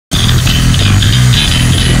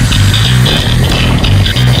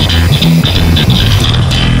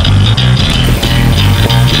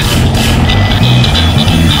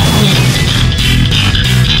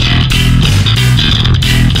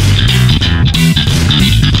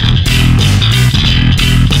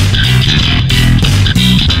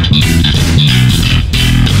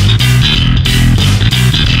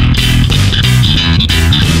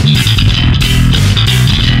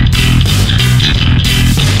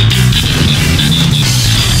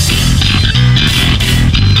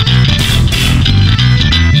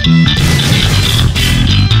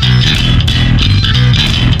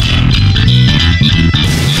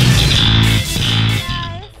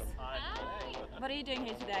What are you doing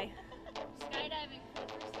here today? Skydiving for the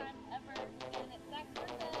first time ever, and it's Zach's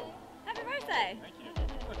birthday. Happy birthday! Thank you.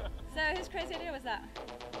 So whose crazy idea was that?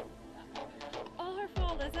 All her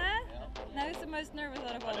fault, is it? Yeah. Now who's the most nervous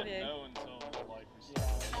out of all of you? I didn't know until like we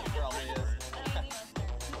started. He probably is.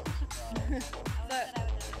 So,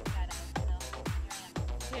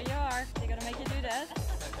 here you are. They're gonna make you do this.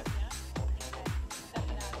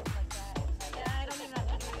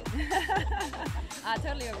 I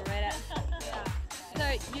totally overread it. So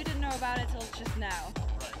you didn't know about it till just now.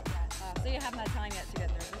 Right. So you haven't had time yet to get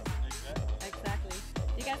nervous. Exactly. Do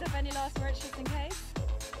you guys have any last words just in case?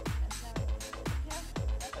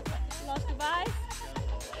 Last goodbyes?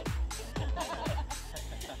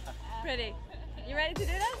 Pretty. You ready to do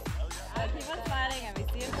this? So keep on smiling and we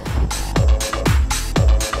see you.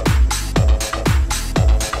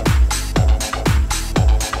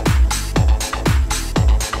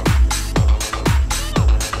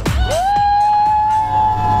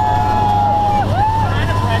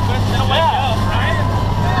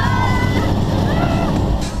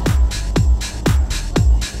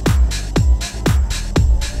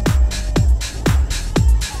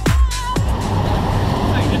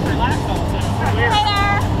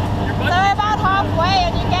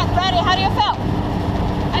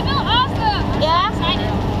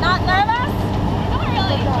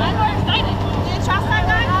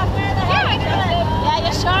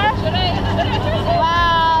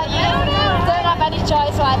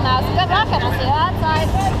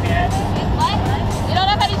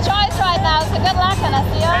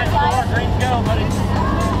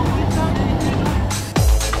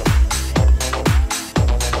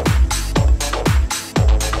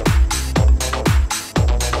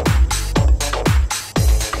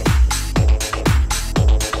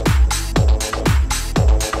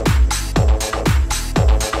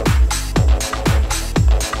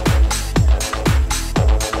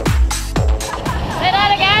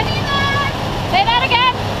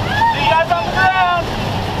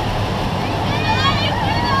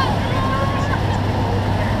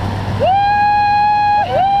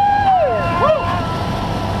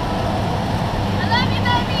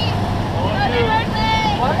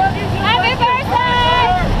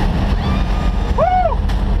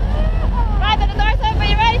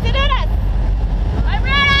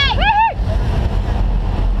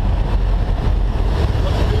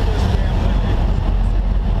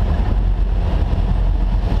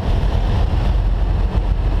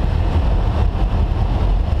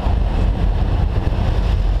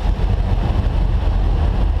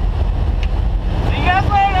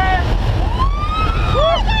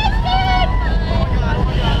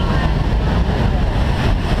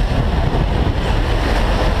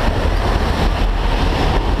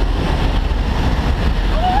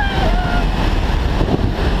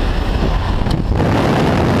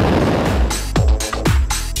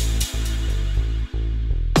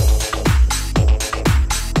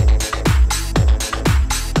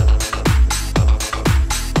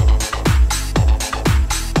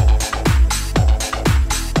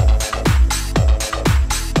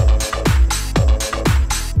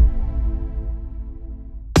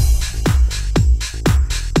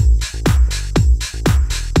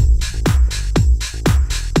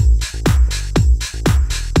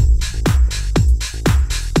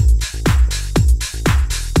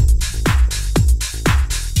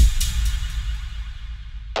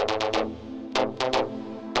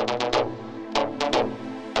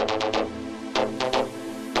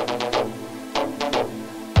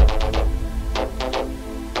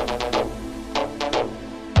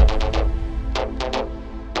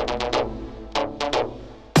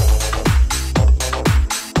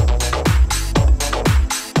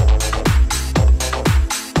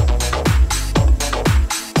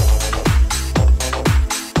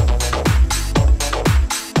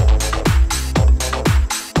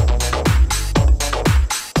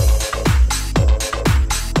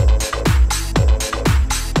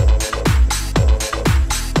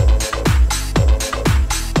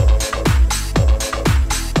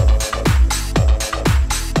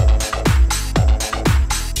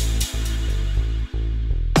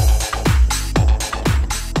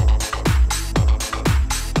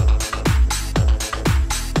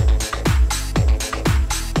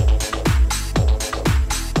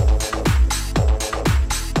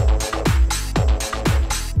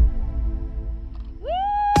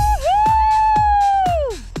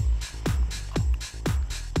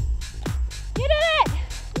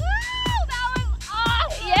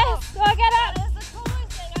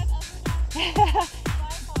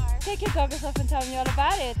 Take your goggles off and tell me all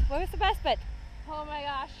about it. What was the best bit? Oh my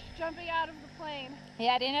gosh, jumping out of the plane.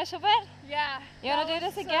 Ja, the initial bit? Yeah. You want to do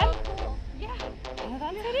this so again? Cool. Yeah. Well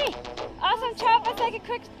done, City. Awesome job. Let's take a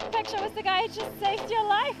quick picture with the guy who just saved your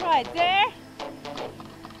life right there.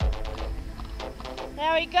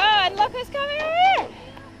 There we go. And look who's coming over here.